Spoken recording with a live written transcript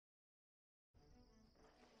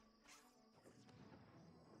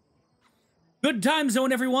Good time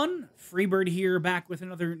zone, everyone. Freebird here, back with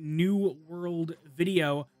another New World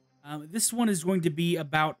video. This one is going to be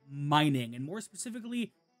about mining, and more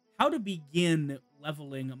specifically, how to begin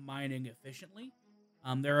leveling mining efficiently.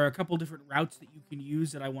 There are a couple different routes that you can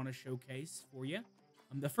use that I want to showcase for you.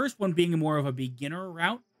 The first one being more of a beginner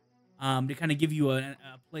route, to kind of give you a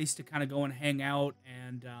place to kind of go and hang out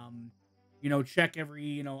and check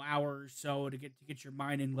every hour or so to get your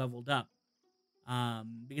mining leveled up.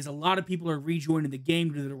 Because a lot of people are rejoining the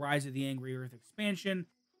game due to the Rise of the Angry Earth expansion,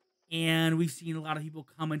 and we've seen a lot of people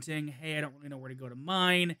commenting, "Hey, I don't really know where to go to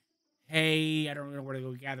mine. Hey, I don't really know where to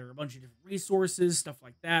go gather a bunch of different resources, stuff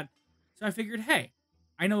like that." So I figured, hey,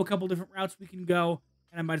 I know a couple different routes we can go,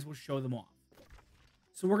 and I might as well show them off.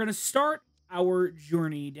 So we're gonna start our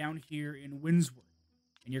journey down here in Windsworth,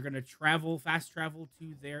 and you're gonna fast travel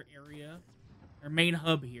to their area, their main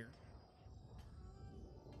hub here.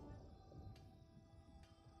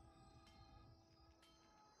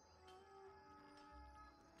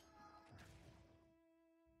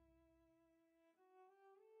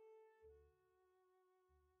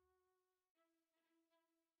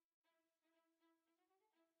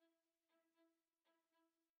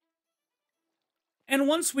 And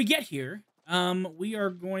once we get here, we are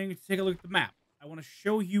going to take a look at the map. I want to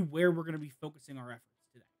show you where we're going to be focusing our efforts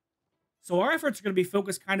today. So our efforts are going to be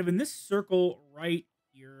focused kind of in this circle right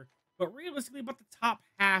here, but realistically about the top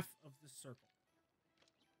half of the circle.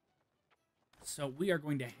 So we are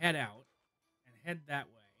going to head out and head that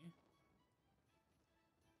way.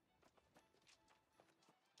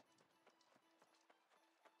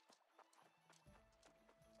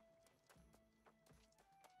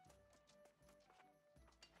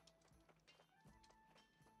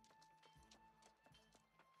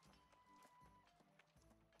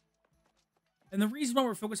 And the reason why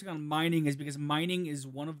we're focusing on mining is because mining is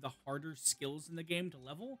one of the harder skills in the game to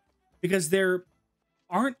level, because there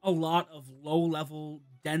aren't a lot of low-level,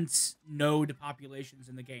 dense node populations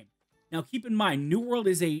in the game. Now, keep in mind, New World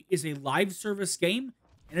is a live service game,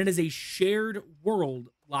 and it is a shared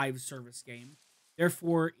world live service game.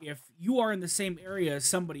 Therefore, if you are in the same area as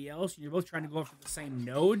somebody else, and you're both trying to go after the same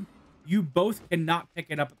node, you both cannot pick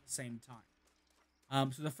it up at the same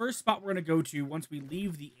time. So the first spot we're going to go to once we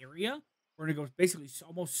leave the area, we're going to go basically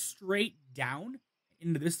almost straight down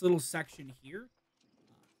into this little section here.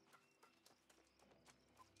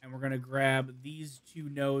 And we're going to grab these two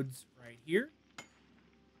nodes right here.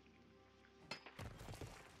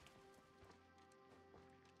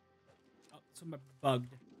 Oh, some are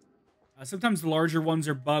bugged. Sometimes the larger ones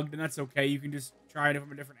are bugged, and that's okay. You can just try it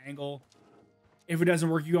from a different angle. If it doesn't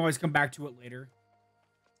work, you can always come back to it later.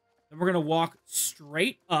 Then we're going to walk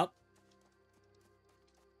straight up.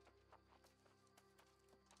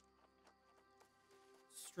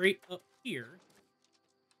 Straight up here.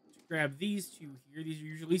 To grab these two here. These are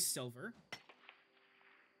usually silver.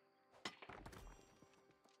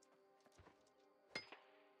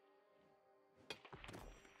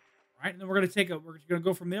 Right, and then we're gonna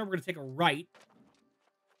go from there. We're gonna take a right.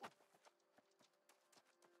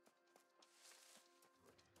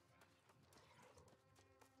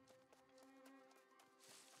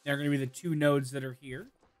 They're gonna be the two nodes that are here.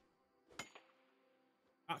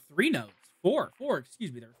 Three nodes. Four.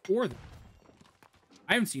 Excuse me. There are four of them.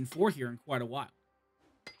 I haven't seen four here in quite a while.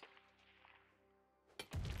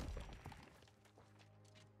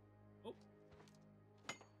 Oh,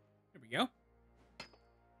 there we go.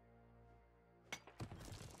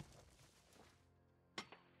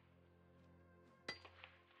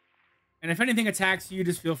 And if anything attacks you,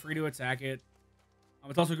 just feel free to attack it.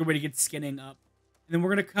 It's also a good way to get skinning up. And then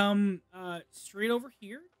we're going to come straight over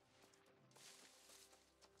here.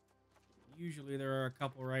 Usually there are a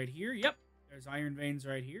couple right here. Yep, there's iron veins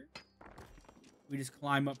right here. We just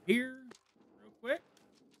climb up here real quick.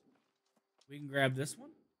 We can grab this one.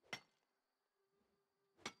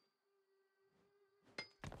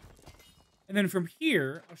 And then from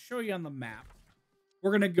here, I'll show you on the map. We're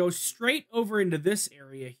going to go straight over into this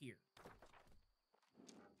area here.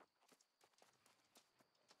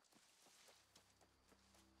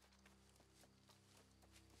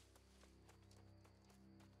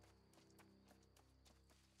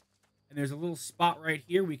 And there's a little spot right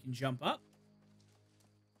here we can jump up.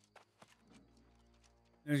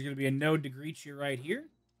 There's going to be a node to greet you right here.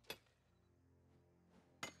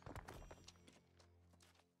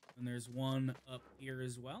 And there's one up here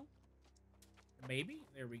as well. Maybe.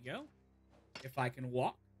 There we go. If I can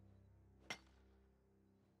walk.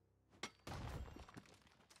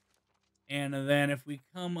 And then if we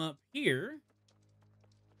come up here,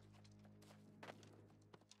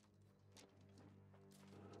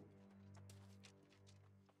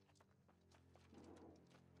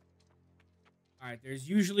 right, there's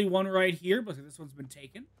usually one right here, but this one's been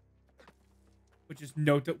taken. But just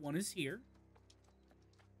note that one is here.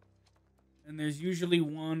 And there's usually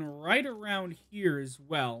one right around here as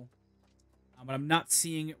well. But I'm not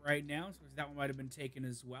seeing it right now, so that one might have been taken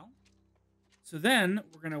as well. So then,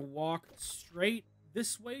 we're going to walk straight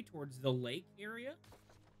this way towards the lake area.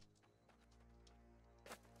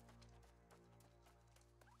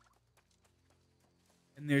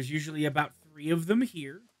 And there's usually about 3 of them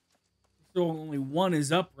here. So only one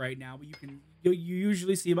is up right now, but you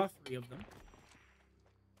usually see about 3 of them.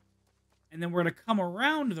 And then we're going to come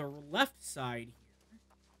around the left side here.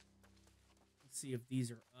 Let's see if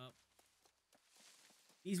these are up.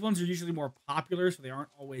 These ones are usually more popular, so they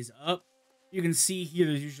aren't always up. You can see here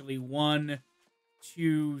there's usually 1,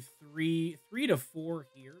 2, 3 to 4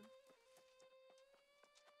 here.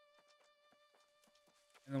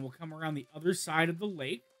 And then we'll come around the other side of the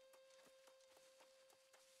lake.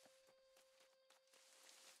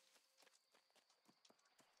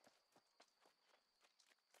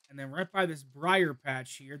 And then right by this briar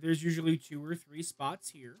patch here, there's usually 2 or 3 spots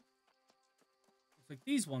here. Looks like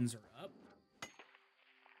these ones are up.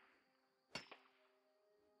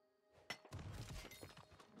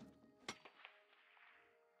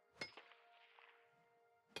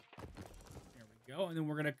 There we go. And then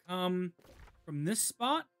we're going to come from this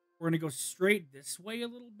spot. We're going to go straight this way a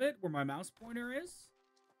little bit where my mouse pointer is.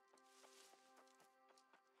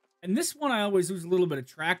 And this one I always lose a little bit of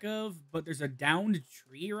track of, but there's a downed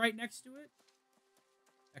tree right next to it.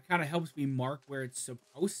 That kind of helps me mark where it's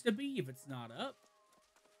supposed to be if it's not up.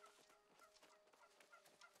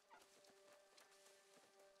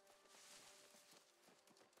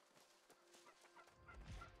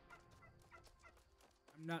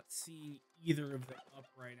 I'm not seeing either of them up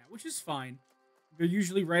right now, which is fine. They're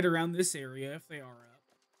usually right around this area if they are up.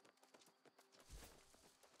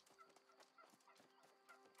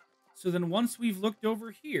 So then once we've looked over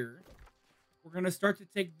here, we're going to start to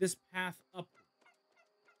take this path upward.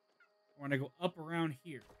 We're going to go up around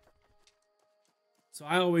here. So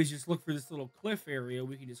I always just look for this little cliff area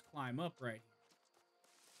we can just climb up right here.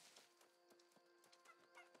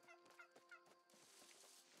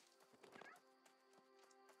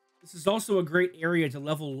 This is also a great area to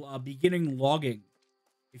level beginning logging.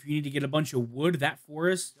 If you need to get a bunch of wood, that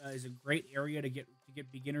forest is a great area to get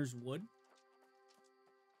beginner's wood.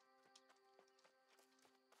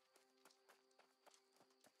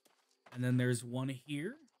 And then there's one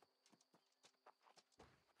here.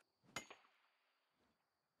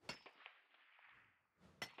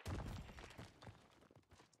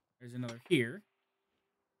 There's another here.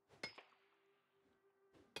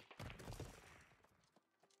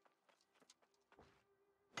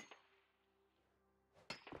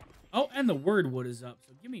 Oh, and the wordwood is up.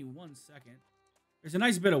 So give me 1 second. There's a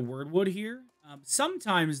nice bit of wordwood here.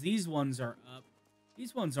 Sometimes these ones are up.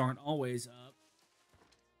 These ones aren't always up.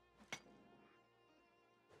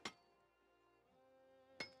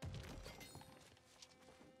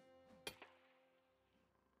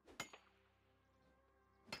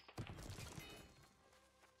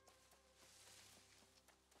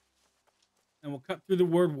 And we'll cut through the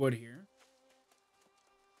wordwood here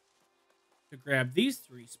to grab these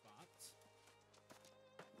 3 spots.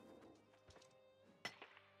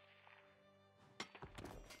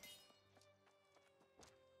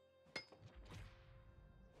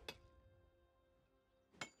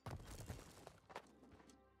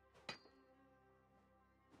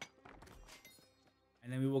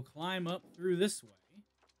 And then we will climb up through this way.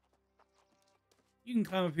 You can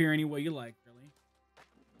climb up here any way you like, really.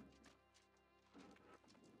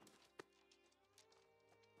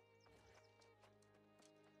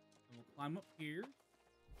 Climb up here.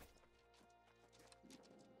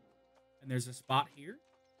 And there's a spot here.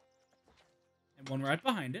 And one right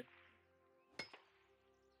behind it.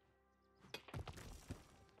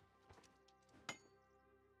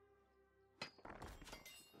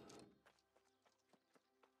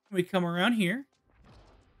 We come around here.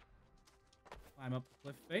 Climb up the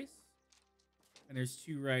cliff face. And there's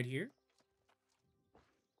 2 right here.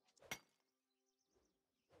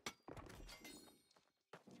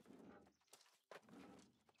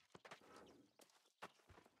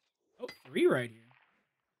 Oh, 3 right here.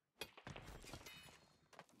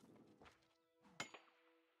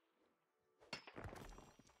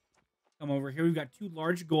 Come over here. We've got 2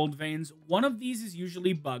 large gold veins. One of these is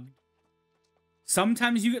usually bugged.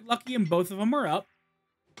 Sometimes you get lucky and both of them are up.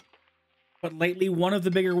 But lately, one of the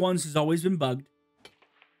bigger ones has always been bugged.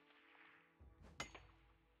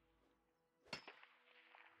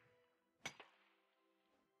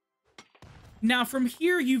 Now, from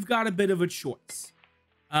here, you've got a bit of a choice.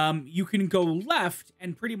 You can go left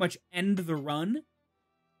and pretty much end the run.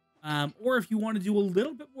 Or if you want to do a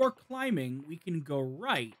little bit more climbing, we can go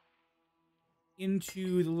right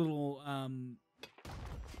into the little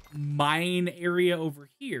mine area over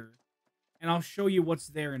here. And I'll show you what's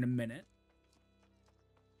there in a minute.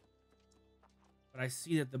 But I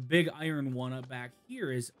see that the big iron one up back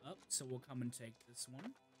here is up, so we'll come and take this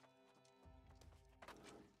one.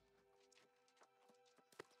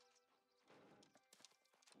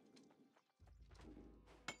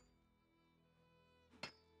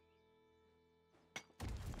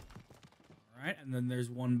 All right, and then there's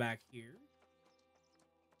one back here.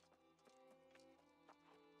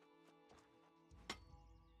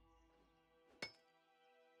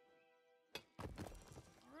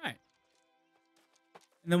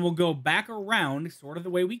 And then we'll go back around, sort of the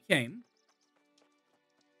way we came.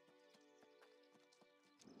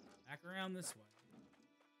 Back around this way.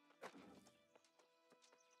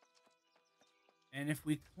 And if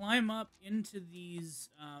we climb up into these,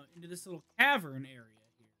 into this little cavern area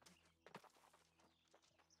here,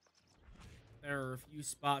 there are a few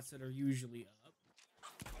spots that are usually up.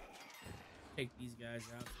 Take these guys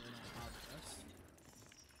out so they don't bother us.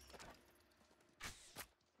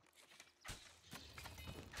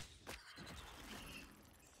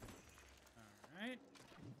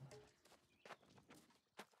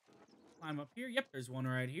 Climb up here. Yep, there's one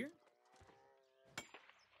right here.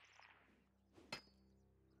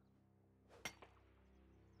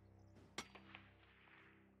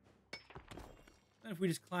 And if we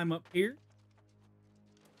just climb up here.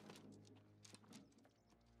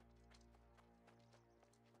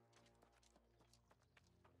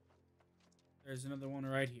 There's another one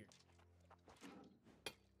right here.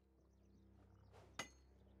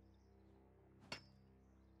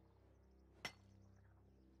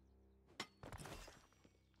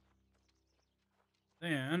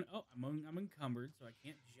 Then, oh, I'm encumbered, so I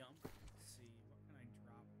can't jump. Let's see, what can I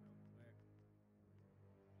drop real quick?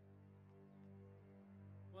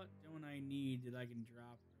 What don't I need that I can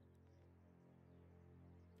drop?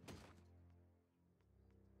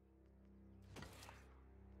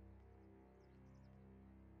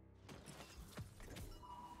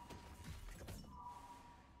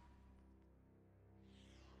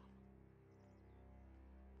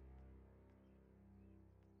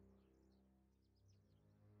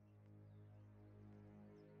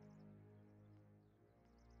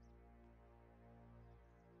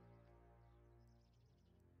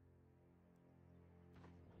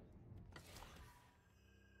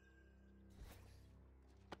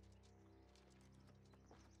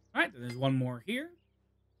 All right, then there's one more here.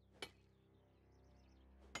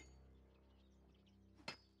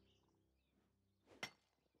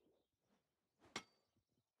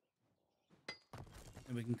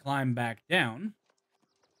 And we can climb back down.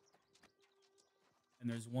 And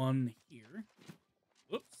there's one here.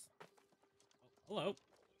 Whoops. Oh, hello.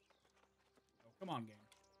 Oh, come on, game.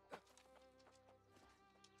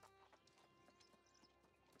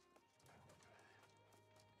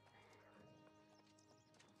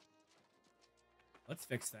 Let's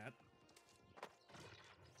fix that.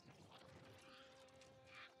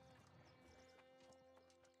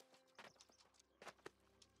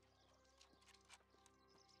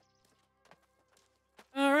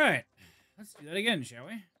 All right. Let's do that again, shall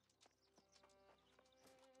we?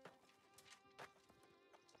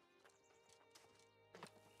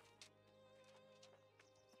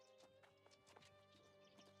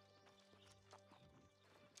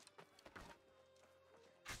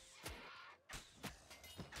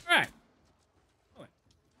 All right. Oh,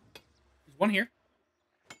 there's one here.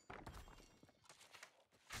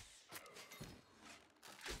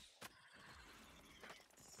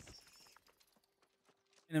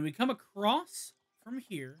 And then we come across from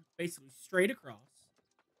here, basically straight across.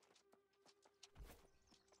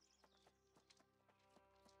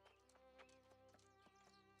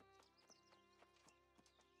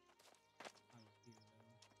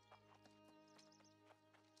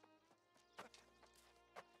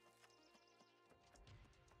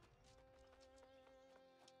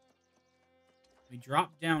 We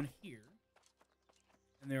drop down here.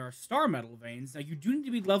 And there are star metal veins. Now, you do need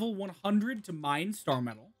to be level 100 to mine star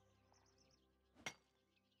metal.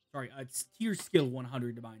 Sorry, it's tier skill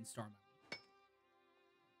 100 to mine star metal.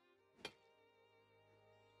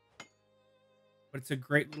 But it's a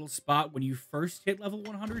great little spot when you first hit level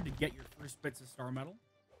 100 to get your first bits of star metal.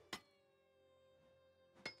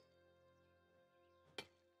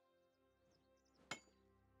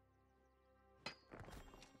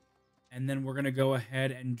 And then we're going to go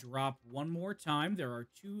ahead and drop one more time. There are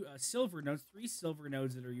two silver nodes, 3 silver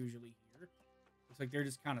nodes that are usually here. Looks like they're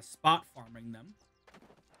just kind of spot farming them.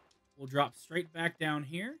 We'll drop straight back down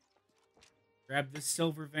here. Grab this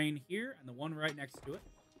silver vein here and the one right next to it.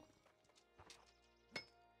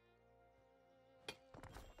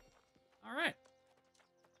 All right.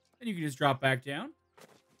 Then you can just drop back down.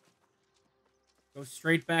 Go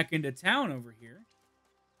straight back into town over here.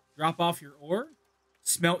 Drop off your ore.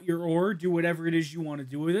 Smelt your ore. Do whatever it is you want to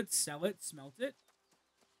do with it. Sell it. Smelt it.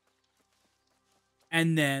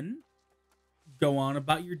 And then go on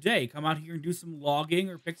about your day. Come out here and do some logging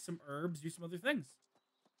or pick some herbs. Do some other things.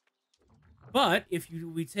 But if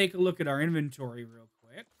we take a look at our inventory real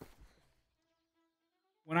quick.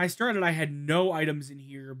 When I started, I had no items in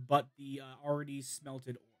here but the already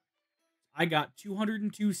smelted ore. I got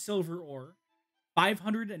 202 silver ore,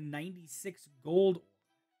 596 gold ore,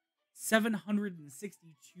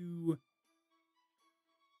 762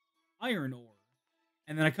 iron ore,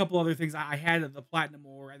 and then a couple other things. I had the platinum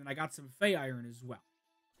ore, and then I got some fey iron as well.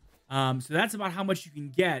 So that's about how much you can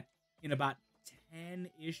get in about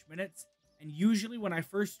 10-ish minutes. And usually when I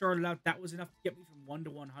first started out, that was enough to get me from 1 to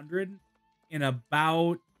 100 in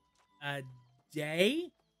about a day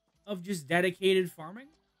of just dedicated farming.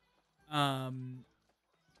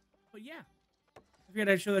 But yeah, I figured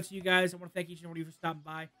I'd show that to you guys. I want to thank each and every one of you for stopping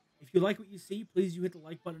by. If you like what you see, please do hit the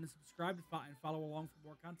like button and subscribe and follow along for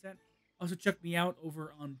more content. Also, check me out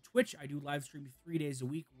over on Twitch. I do live stream 3 days a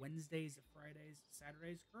week, Wednesdays, Fridays,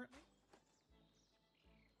 Saturdays currently.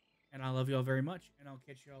 And I love you all very much, and I'll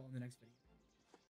catch you all in the next video.